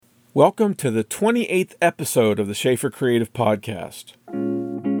Welcome to the 28th episode of the Schaefer Creative Podcast.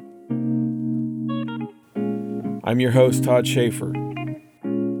 I'm your host, Todd Schaefer.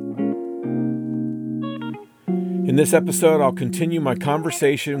 In this episode, I'll continue my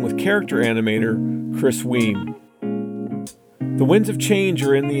conversation with character animator Chris Weem. The winds of change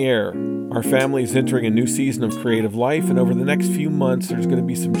are in the air. Our family is entering a new season of creative life, and over the next few months, there's going to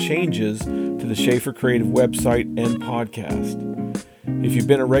be some changes to the Schaefer Creative website and podcast. If you've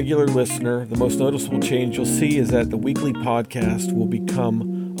been a regular listener, the most noticeable change you'll see is that the weekly podcast will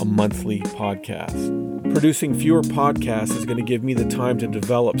become a monthly podcast. Producing fewer podcasts is going to give me the time to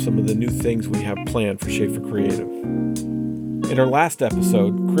develop some of the new things we have planned for Schaefer Creative. In our last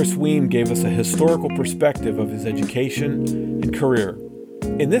episode, Chris Weem gave us a historical perspective of his education and career.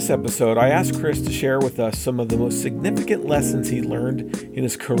 In this episode, I asked Chris to share with us some of the most significant lessons he learned in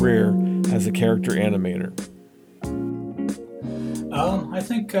his career as a character animator. I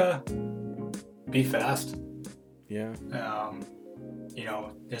think be fast. Yeah.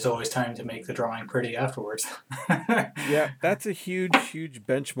 There's always time to make the drawing pretty afterwards. Yeah, that's a huge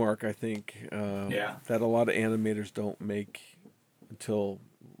benchmark, I think, that a lot of animators don't make until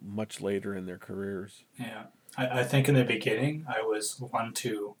much later in their careers. Yeah. I think in the beginning, I was one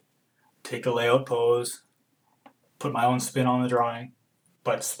to take a layout pose, put my own spin on the drawing,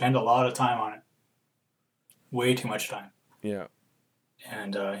 but spend a lot of time on it. Way too much time. Yeah.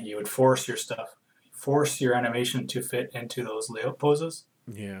 And you would force your animation to fit into those layout poses.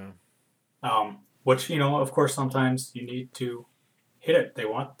 Yeah. Which, of course, sometimes you need to hit it. They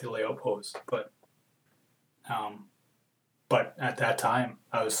want the layout pose. But at that time,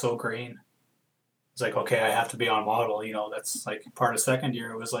 I was so green. It's like, okay, I have to be on model. That's like part of second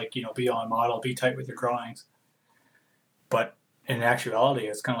year. It was like, be on model, be tight with your drawings. But in actuality,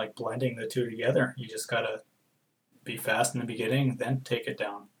 it's kind of like blending the two together. You just got to be fast in the beginning, then take it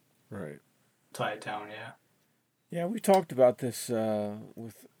down. Right. Tie it down, yeah. Yeah, we talked about this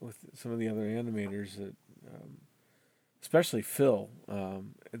with some of the other animators, that, especially Phil.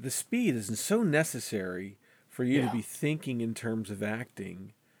 The speed is so necessary for you to be thinking in terms of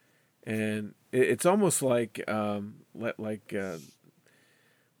acting, and it's almost like what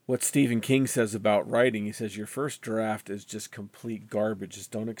Stephen King says about writing. He says your first draft is just complete garbage. Just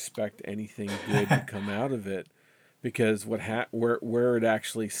don't expect anything good to come out of it. Because where it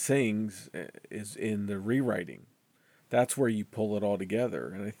actually sings is in the rewriting. That's where you pull it all together.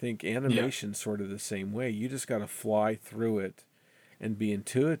 And I think animation's sort of the same way. You just got to fly through it and be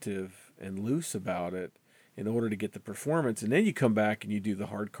intuitive and loose about it in order to get the performance. And then you come back and you do the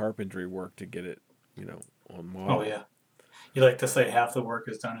hard carpentry work to get it, on model. Oh, yeah. You like to say half the work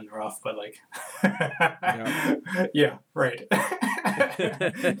is done in rough, but like... Yeah, right.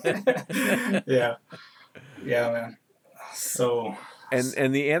 Yeah. Yeah, man. So...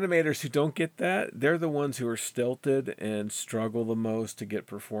 And the animators who don't get that, they're the ones who are stilted and struggle the most to get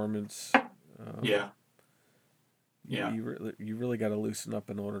performance. Yeah. You really got to loosen up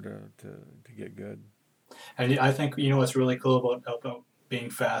in order to get good. And I think, what's really cool about being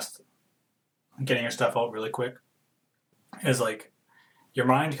fast and getting your stuff out really quick is like your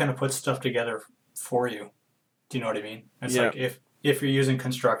mind kind of puts stuff together for you. Do you know what I mean? It's like if you're using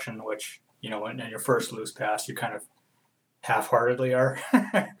construction, which... in your first loose pass, you kind of half-heartedly are.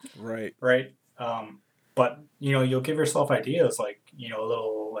 Right. Right. But, you'll give yourself ideas like, a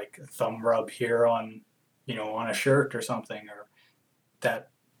little like thumb rub here on, on a shirt or something, or that,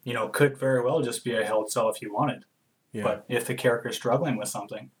 could very well just be a held cell if you wanted. Yeah. But if the character's struggling with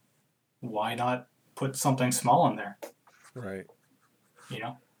something, why not put something small in there? Right.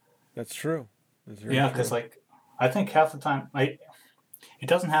 That's true. That's very true. Because like, I think half the time, it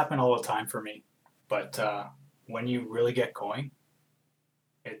doesn't happen all the time for me, but when you really get going,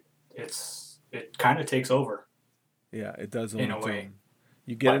 it kind of takes over. Yeah, it does in a way.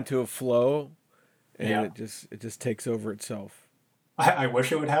 You get into a flow, and it just takes over itself. I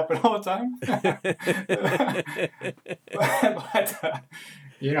wish it would happen all the time, but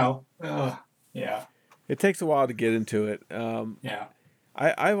yeah. It takes a while to get into it.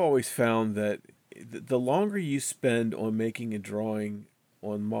 I've always found that the longer you spend on making a drawing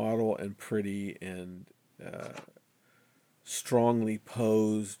on model and pretty and strongly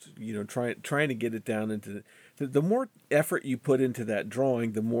posed, trying to get it down into the more effort you put into that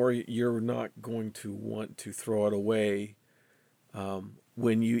drawing, the more you're not going to want to throw it away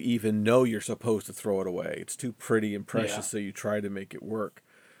when you even know you're supposed to throw it away. It's too pretty and precious, so you try to make it work.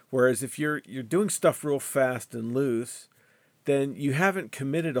 Whereas if you're doing stuff real fast and loose, then you haven't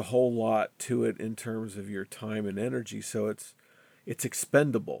committed a whole lot to it in terms of your time and energy, so it's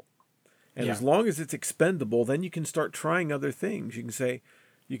expendable. And as long as it's expendable, then you can start trying other things. You can say,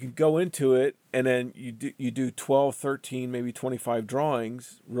 you can go into it and then you do 12, 13, maybe 25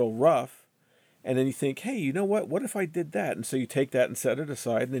 drawings, real rough, and then you think, hey, you know what? What if I did that? And so you take that and set it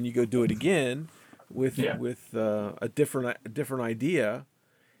aside, and then you go do it again with a different idea,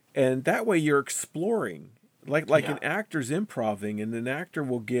 and that way you're exploring, like an actor's improvising, and an actor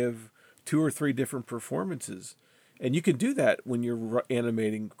will give 2 or 3 different performances, and you can do that when you're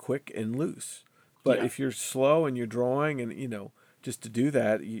animating quick and loose. But if you're slow and you're drawing, and just to do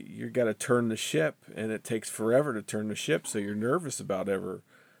that, you got to turn the ship, and it takes forever to turn the ship, so you're nervous about ever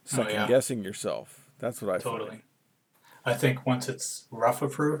second guessing yourself. That's what I find. I think once it's rough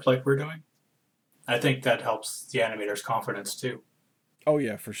approved, like we're doing, I think that helps the animator's confidence too. Oh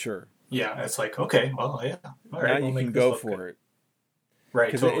yeah, for sure. Yeah, it's like, okay, well, yeah, all right, now you can go for it.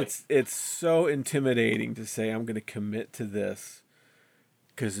 Right, totally. It's so intimidating to say I'm going to commit to this,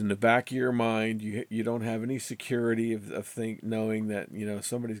 because in the back of your mind you don't have any security of knowing that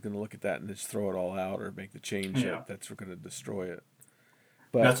somebody's going to look at that and just throw it all out or make the change that's going to destroy it.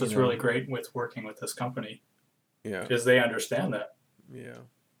 But that's what's really great with working with this company. Yeah, because they understand that. Yeah.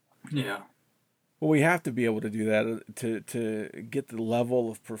 Yeah. Well, we have to be able to do that to get the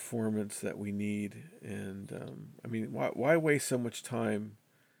level of performance that we need. And I mean, why waste so much time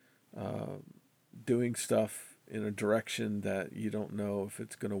doing stuff in a direction that you don't know if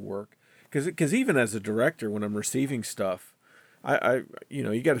it's going to work? Because even as a director, when I'm receiving stuff, I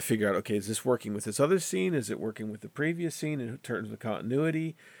you got to figure out, okay, is this working with this other scene? Is it working with the previous scene in terms of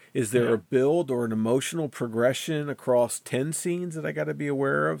continuity? Is there a build or an emotional progression across 10 scenes that I got to be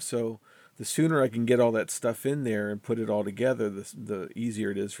aware of? So the sooner I can get all that stuff in there and put it all together, the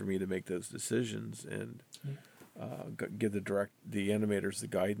easier it is for me to make those decisions and give the animators the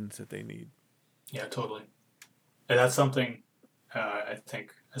guidance that they need. Yeah, totally. And that's something I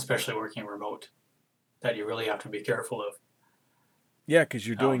think, especially working remote, that you really have to be careful of. Yeah, because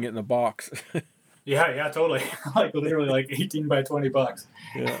you're doing it in a box. Yeah, totally. Like literally like 18 by 20 bucks.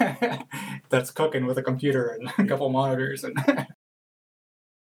 Yeah. That's cooking with a computer and a couple monitors. And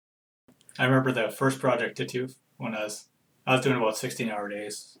I remember the first project too, when I was doing about 16-hour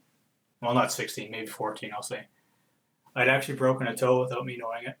days. Well, not 16, maybe 14, I'll say. I'd actually broken a toe without me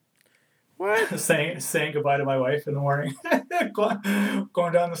knowing it. What? saying goodbye to my wife in the morning.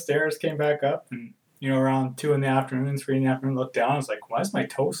 Going down the stairs, came back up, and around 2 in the afternoon, 3 in the afternoon, looked down. I was like, why is my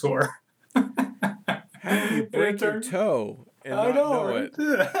toe sore? How do you break your toe and I not know right?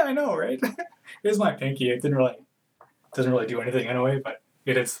 it? I know, right? Here's my pinky. It doesn't really do anything anyway, but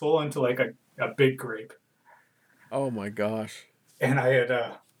it had swollen to like a big grape. Oh my gosh. And I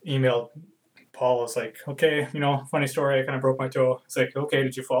had emailed Paul. I was like, okay, funny story. I kind of broke my toe. It's like, okay,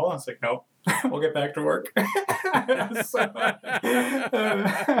 did you fall? I was like, no. We'll get back to work.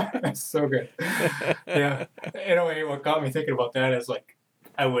 So good. Yeah. Anyway, what got me thinking about that is like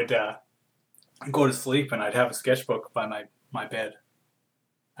I would go to sleep and I'd have a sketchbook by my bed.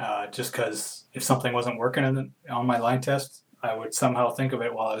 Just because if something wasn't working on my line test, I would somehow think of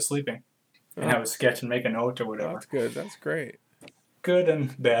it while I was sleeping. And I would sketch and make a note or whatever. That's good. That's great. Good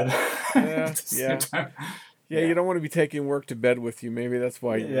and bad. Yeah, you don't want to be taking work to bed with you. Maybe that's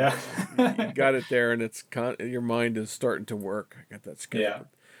why you got it there, and it's your mind is starting to work. I got that sketchbook. Yeah.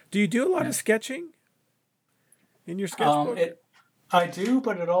 Do you do a lot of sketching in your sketchbook? I do,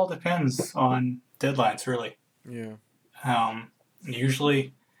 but it all depends on deadlines, really. Yeah.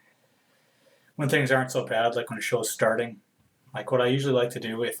 Usually, when things aren't so bad, like when a show's starting, like what I usually like to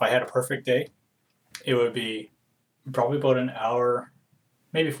do, if I had a perfect day, it would be probably about an hour,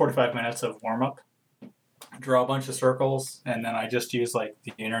 maybe 45 minutes of warm-up. Draw a bunch of circles, and then I just use like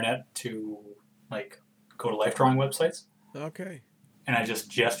the internet to like go to life drawing websites. Okay. And I just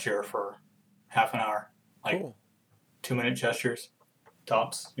gesture for half an hour, like cool. 2-minute gestures,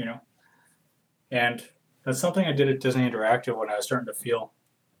 tops, And that's something I did at Disney Interactive when I was starting to feel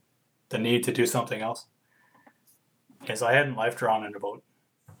the need to do something else. Because I hadn't life drawn in about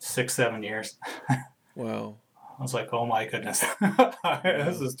 6-7 years. Wow. I was like, oh my goodness,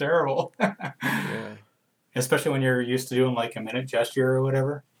 this is terrible. Yeah. Especially when you're used to doing like a minute gesture or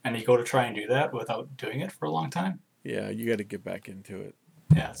whatever, and you go to try and do that without doing it for a long time. Yeah, you got to get back into it.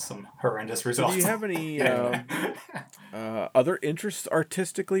 Yeah, it's some horrendous results. Do you have any other interests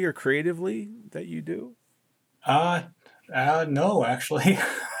artistically or creatively that you do? No, actually.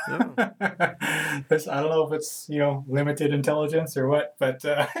 No. I don't know if it's limited intelligence or what, but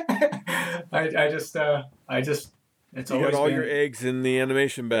I just it's you always got all been... your eggs in the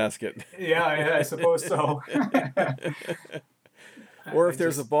animation basket. Yeah, I suppose so. Or if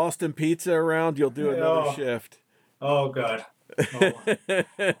there's a Boston Pizza around, you'll do another shift. Oh God, Oh,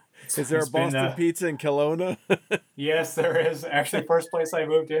 Is there a it's been Boston Pizza in Kelowna? yes, there is. Actually, first place I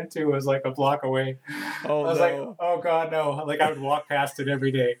moved into was like a block away. Oh I was like, no. oh God, no. Like I would walk past it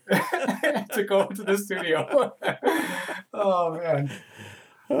every day to go to the studio. Oh man.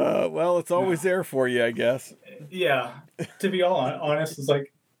 Well, it's always there for you, I guess. Yeah. To be all honest, it's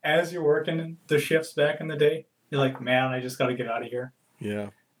like as you're working the shifts back in the day, you're like, man, I just got to get out of here.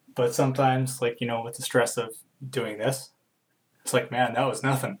 Yeah. But sometimes, like, with the stress of doing this, it's like, man, that was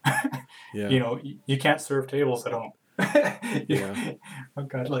nothing. Yeah. You can't serve tables at home. Yeah. Oh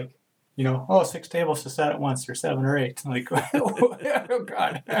God, like, 6 tables to set at once, or 7 or 8. Like, oh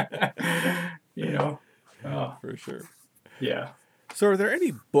God. Oh, For sure. yeah. So, are there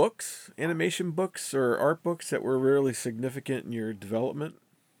any books, animation books or art books that were really significant in your development?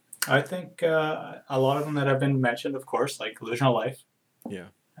 I think a lot of them that have been mentioned, of course, like Illusion of Life. Yeah.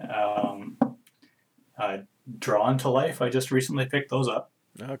 Drawn to Life. I just recently picked those up.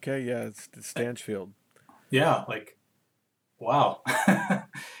 Okay, yeah, it's Stanchfield. Yeah, like, wow.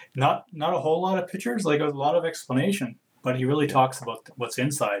 Not a whole lot of pictures, like a lot of explanation, but he really talks about what's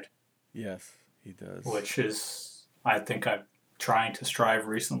inside. Yes, he does. Which is, I think I'm trying to strive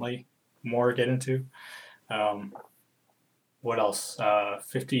recently more get into. What else?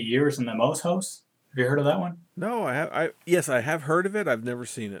 50 Years in the Mouse House. Have you heard of that one? No, I have. Yes, I have heard of it. I've never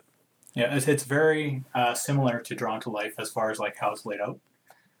seen it. Yeah, it's very similar to Drawn to Life as far as like how it's laid out.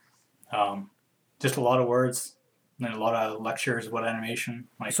 Just a lot of words and a lot of lectures about animation.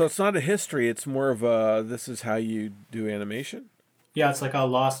 Like, so it's not a history. It's more of a, this is how you do animation? yeah, it's like a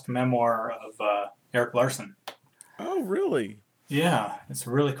lost memoir of Eric Larson. Oh, really? Yeah, it's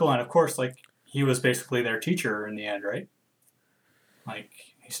really cool. And of course, like, he was basically their teacher in the end, right? Like,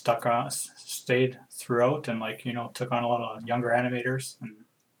 he stayed throughout and, like, took on a lot of younger animators and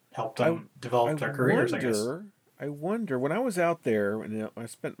helped them develop their careers, I guess. I wonder, when I was out there, and I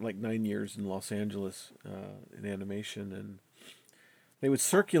spent like 9 years in Los Angeles in animation, and they would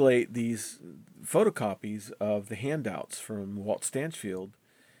circulate these photocopies of the handouts from Walt Stanchfield.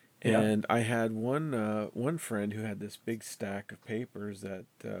 And I had one friend who had this big stack of papers that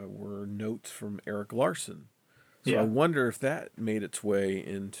were notes from Eric Larson. So I wonder if that made its way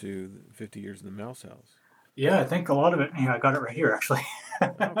into 50 Years in the Mouse House. Yeah, I think a lot of it. I got it right here, actually.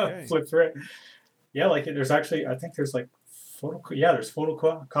 Okay. Flip through it. Yeah, like there's actually, I think there's like there's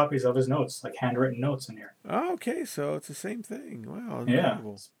photocopies of his notes, like handwritten notes in here. Oh, okay, so it's the same thing. Wow, yeah,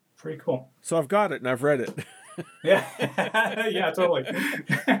 incredible. it's pretty cool. So I've got it and I've read it. Yeah, yeah, totally.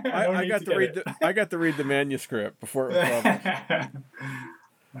 I got to read the manuscript before it was published.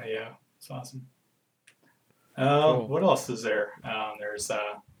 Yeah, it's awesome. Cool. What else is there? There's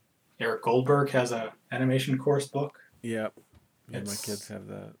Eric Goldberg has a animation course book. Yep. Yeah, my kids have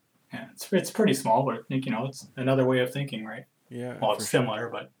that. Yeah, it's pretty small, but I think, it's another way of thinking, right? Yeah. Well, it's similar,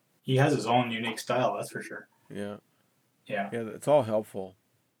 but he has his own unique style, that's for sure. Yeah. Yeah. Yeah, it's all helpful.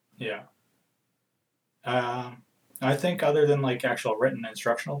 Yeah. I think other than like actual written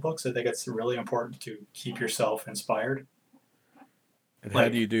instructional books, I think it's really important to keep yourself inspired. And how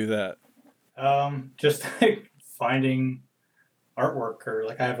do you do that? Just like finding artwork, or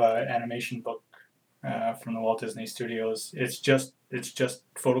like I have an animation book from the Walt Disney Studios. It's just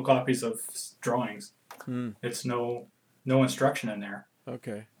photocopies of drawings. It's no instruction in there.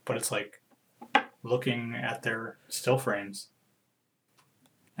 Okay. But it's like looking at their still frames.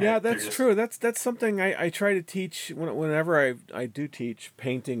 Yeah, that's true. That's something I try to teach whenever I do teach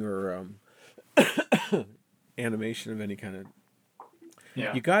painting or animation of any kind of.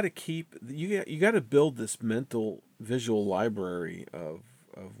 Yeah. You got to build this mental visual library of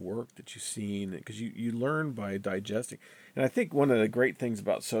work that you've seen, because you learn by digesting. And I think one of the great things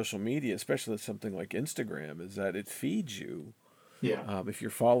about social media, especially something like Instagram, is that it feeds you. Yeah. If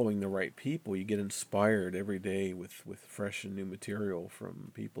you're following the right people, you get inspired every day with fresh and new material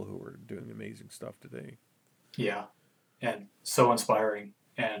from people who are doing amazing stuff today. Yeah. And so inspiring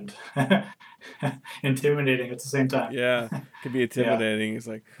and intimidating at the same time. Yeah. It can be intimidating. It's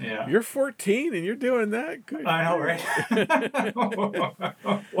like, you're 14 and you're doing that? Good. I know, right?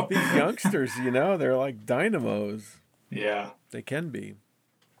 These youngsters, they're like dynamos. Yeah. They can be.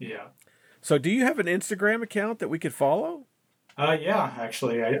 Yeah. So do you have an Instagram account that we could follow? Yeah,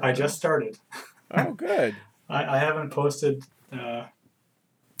 actually, I just started. Oh, good. I haven't posted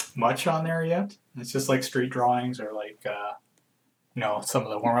much on there yet. It's just like street drawings or like, some of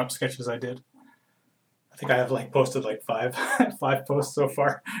the warm-up sketches I did. I think I have like posted like five posts so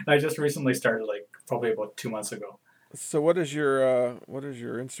far. I just recently started, like probably about 2 months ago. So what is your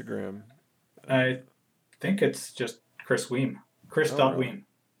Instagram? I think it's just Chris Weem. Chris.Weem.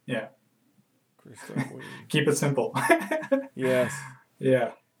 Yeah. Chris.Weem. Keep it simple. Yes.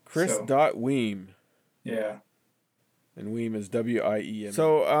 Yeah. Chris.Weem. Yeah. And Weem is W-I-E-M.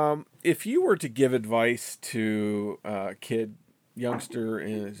 So, if you were to give advice to a youngster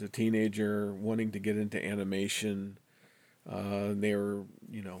as a teenager wanting to get into animation, they're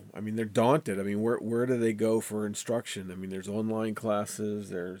daunted. I mean, where do they go for instruction? I mean, there's online classes.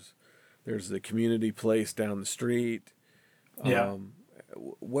 There's the community place down the street. Yeah.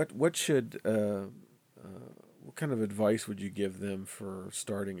 What kind of advice would you give them for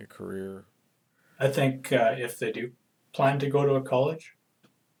starting a career? I think if they do plan to go to a college,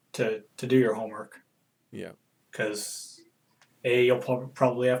 to do your homework. Yeah. Because A, you'll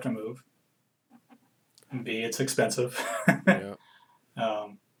probably have to move. And B, it's expensive. Yeah.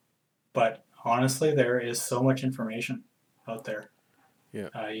 But honestly, there is so much information out there.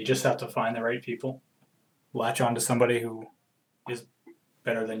 Yeah. You just have to find the right people. Latch on to somebody who is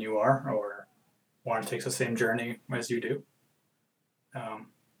better than you are or want to take the same journey as you do.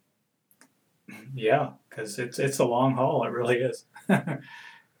 Yeah, because it's a long haul. It really is.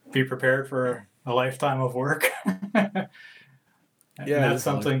 Be prepared for a lifetime of work. And that's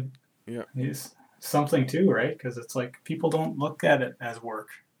something. Yeah, is something too, right? Because it's like people don't look at it as work,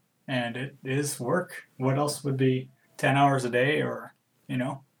 and it is work. What else would be 10 hours a day, or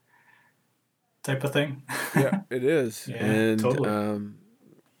type of thing? Yeah, it is. Yeah, and totally.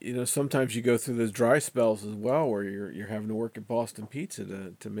 Sometimes you go through those dry spells as well, where you're having to work at Boston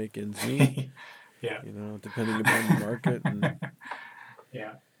Pizza to make ends meet. Yeah. Depending upon the market. And,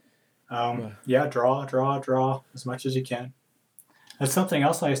 yeah. Draw as much as you can. That's something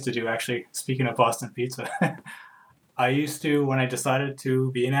else I used to do, actually. Speaking of Boston Pizza, I used to, when I decided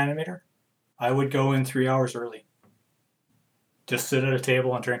to be an animator, I would go in 3 hours early. Just sit at a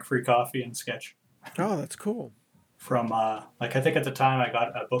table and drink free coffee and sketch. Oh, that's cool. From, I think at the time I got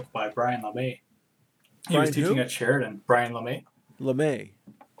a book by Brian LeMay. He was teaching at Sheridan. Brian LeMay. LeMay.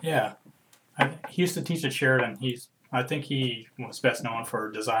 Yeah. He used to teach at Sheridan. I think he was best known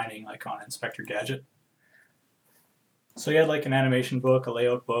for designing on Inspector Gadget. So he had an animation book, a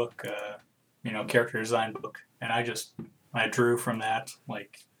layout book, character design book. And I drew from that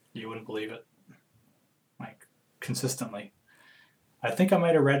you wouldn't believe it. Consistently. I think I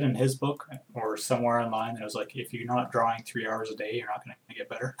might have read in his book or somewhere online that it was if you're not drawing 3 hours a day, you're not going to get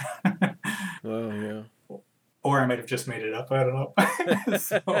better. Well, yeah. Or I might have just made it up. I don't know.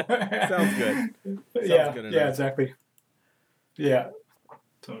 Sounds good. Sounds good enough. Yeah, exactly. Yeah,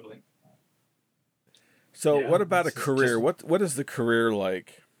 totally. So what about a career? What is the career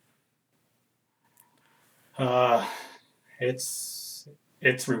like? It's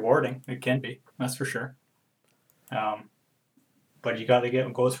rewarding. It can be, that's for sure. But you got to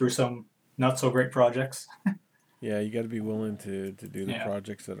go through some not so great projects. Yeah, you got to be willing to do the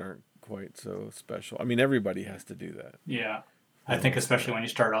projects that aren't quite so special. I mean, everybody has to do that. Yeah, I think especially when you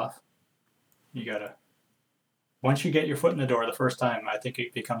start off, you gotta. Once you get your foot in the door the first time, I think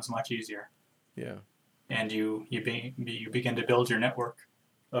it becomes much easier. Yeah. And you begin to build your network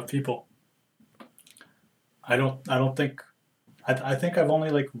of people. I think I've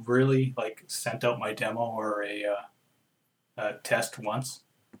only really sent out my demo or a test once.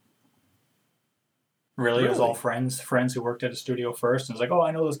 Really, it was all friends who worked at a studio first, and it's oh, I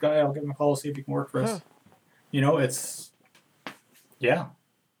know this guy, I'll give him a call, see if he can work for us. It's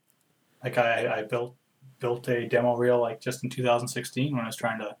I built a demo reel just in 2016 when I was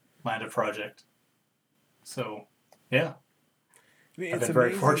trying to land a project. So, yeah. I mean, I've been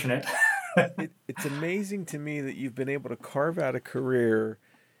very fortunate. It's amazing to me that you've been able to carve out a career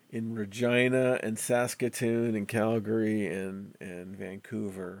in Regina and Saskatoon and Calgary and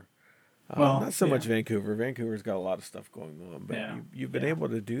Vancouver. Well, not so much Vancouver. Vancouver's got a lot of stuff going on, but you've been able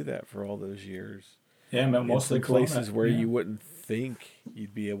to do that for all those years. Yeah, mostly in places where you wouldn't think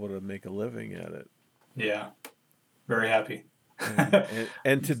you'd be able to make a living at it. Yeah, very happy.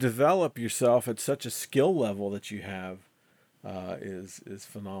 and to develop yourself at such a skill level that you have is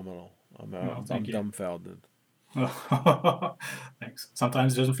phenomenal. I'm dumbfounded. Thanks.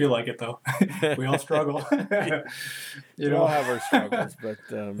 Sometimes it doesn't feel like it though. We all struggle. We all have our struggles, but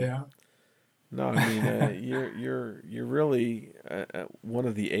yeah. No, I mean you're really one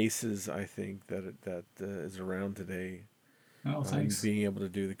of the aces I think that is around today. Oh, thanks. Being able to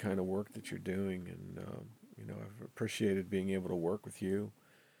do the kind of work that you're doing, and I've appreciated being able to work with you.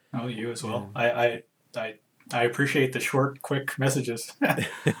 Oh, you as well. I appreciate the short, quick messages. Yeah.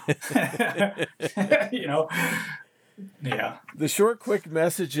 The short, quick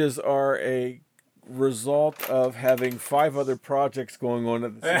messages are a result of having 5 other projects going on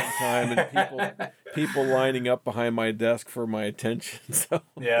at the same time, and people lining up behind my desk for my attention. So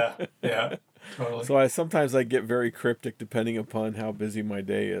yeah. Totally. So sometimes I get very cryptic depending upon how busy my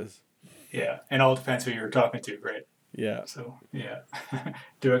day is. Yeah, and all depends who you're talking to, right? Yeah. So yeah,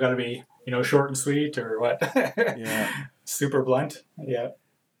 do I got to be short and sweet or what? Yeah. Super blunt. Yeah.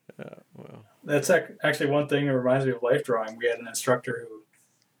 Well. That's actually one thing that reminds me of life drawing. We had an instructor who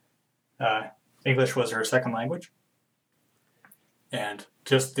English was her second language, and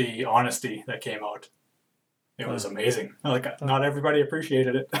just the honesty that came out, it was amazing. Like not everybody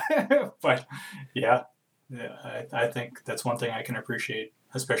appreciated it, but yeah, I think that's one thing I can appreciate,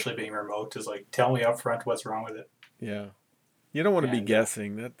 especially being remote, is like tell me up front what's wrong with it. Yeah. You don't want to be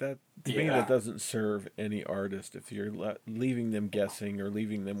guessing. That to me, that doesn't serve any artist if you're leaving them guessing or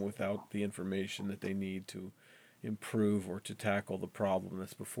leaving them without the information that they need to improve or to tackle the problem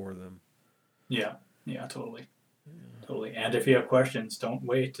that's before them. Yeah, totally. Yeah. Totally. And if you have questions, don't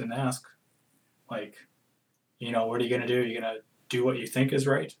wait and ask. Like, what are you going to do? You're going to do what you think is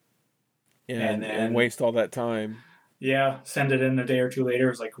right? And waste all that time. Yeah, send it in a day or two later.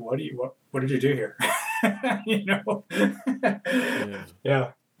 It's like, what did you do here? Yeah.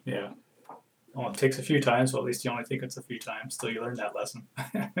 Well, it takes a few times, so at least you only think it's a few times till you learn that lesson.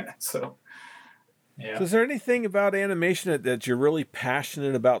 So, yeah. So is there anything about animation that you're really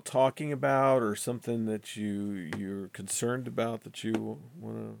passionate about talking about, or something that you're concerned about that you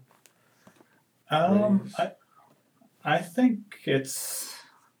want to? I think it's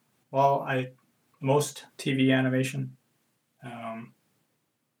most TV animation.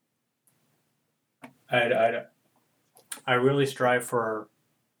 I really strive for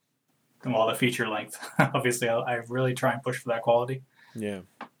the feature length. Obviously, I really try and push for that quality. Yeah.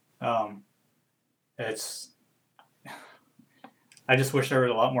 I just wish there were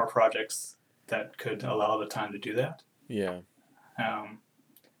a lot more projects that could allow the time to do that. Yeah.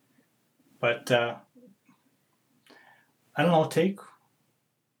 But I don't know.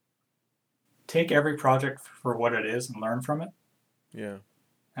 Take every project for what it is and learn from it. Yeah.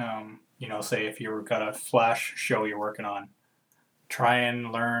 Say if you've got a Flash show you're working on, try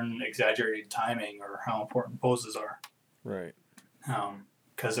and learn exaggerated timing or how important poses are. Right.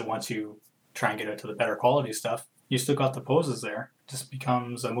 Because once you try and get it to the better quality stuff, you still got the poses there. It just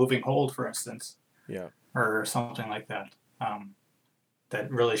becomes a moving hold, for instance. Yeah. Or something like that. That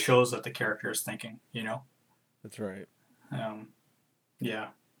really shows that the character is thinking, That's right. Yeah.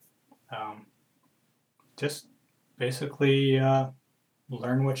 Just basically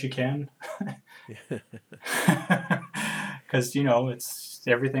learn what you can. Because,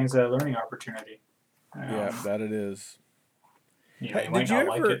 everything's a learning opportunity. Yeah, that it is. You might not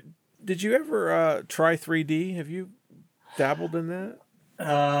like it. Did you ever try 3D? Have you dabbled in that?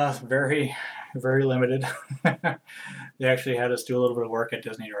 Very, very limited. They actually had us do a little bit of work at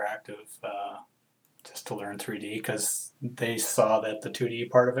Disney Interactive just to learn 3D because they saw that the 2D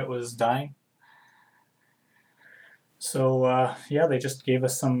part of it was dying. So, they just gave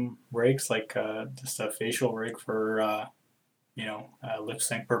us some rigs, like just a facial rig for, lip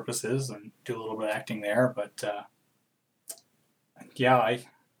sync purposes and do a little bit of acting there. But,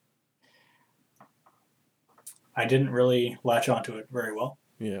 I didn't really latch onto it very well.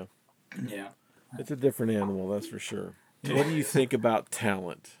 Yeah. Yeah. It's a different animal, that's for sure. So what do you think about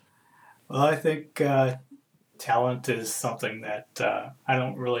talent? Well, I think talent is something that I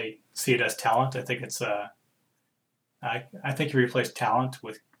don't really see it as talent. I think it's I think you replace talent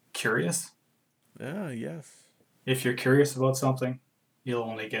with curious. Yes. If you're curious about something, you'll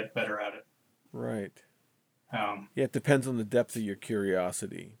only get better at it. Right. It depends on the depth of your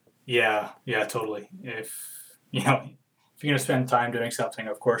curiosity. Yeah, totally. If you're going to spend time doing something,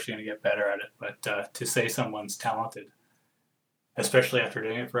 of course you're going to get better at it. But to say someone's talented, especially after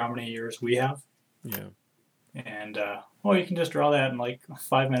doing it for how many years we have. Yeah. And, you can just draw that in like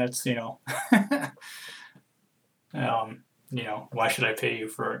 5 minutes, why should I pay you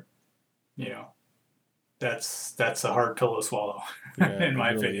for it? That's a hard pill to swallow, in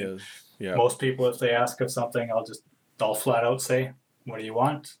my opinion. Is. Yeah. Most people, if they ask of something, I'll flat out say, what do you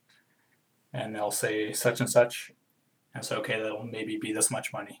want? And they'll say such and such. And say, okay, that'll maybe be this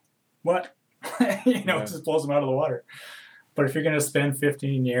much money. What? It just blows them out of the water. But if you're going to spend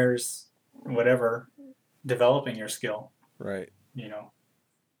 15 years, whatever, developing your skill. Right.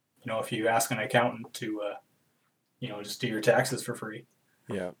 If you ask an accountant to, just do your taxes for free.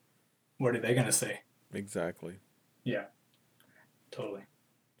 Yeah. What are they going to say? Exactly. Yeah. Totally.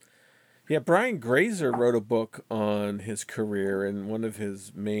 Yeah, Brian Grazer wrote a book on his career, and one of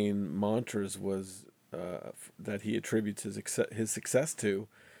his main mantras was that he attributes his success to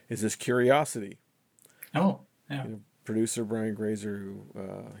is his curiosity. Oh, yeah. Producer Brian Grazer, who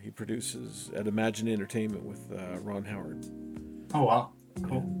he produces at Imagine Entertainment with Ron Howard. Oh, wow.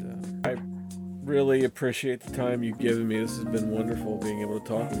 Cool. And really appreciate the time you've given me. This has been wonderful being able to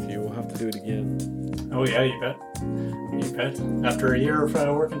talk with you. We'll have to do it again. Oh, yeah, you bet. You bet. After a year of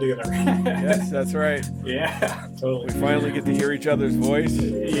working together. Yes, that's right. Yeah, totally. We finally get to hear each other's voice.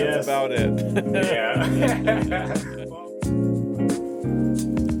 Yes. That's about it. Yeah.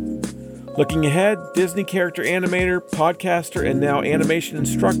 Looking ahead, Disney character animator, podcaster, and now animation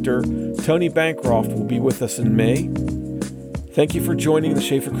instructor Tony Bancroft will be with us in May. Thank you for joining the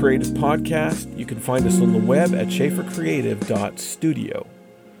Schaefer Creative Podcast. You can find us on the web at schaefercreative.studio.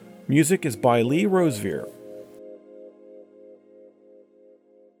 Music is by Lee Rosevere.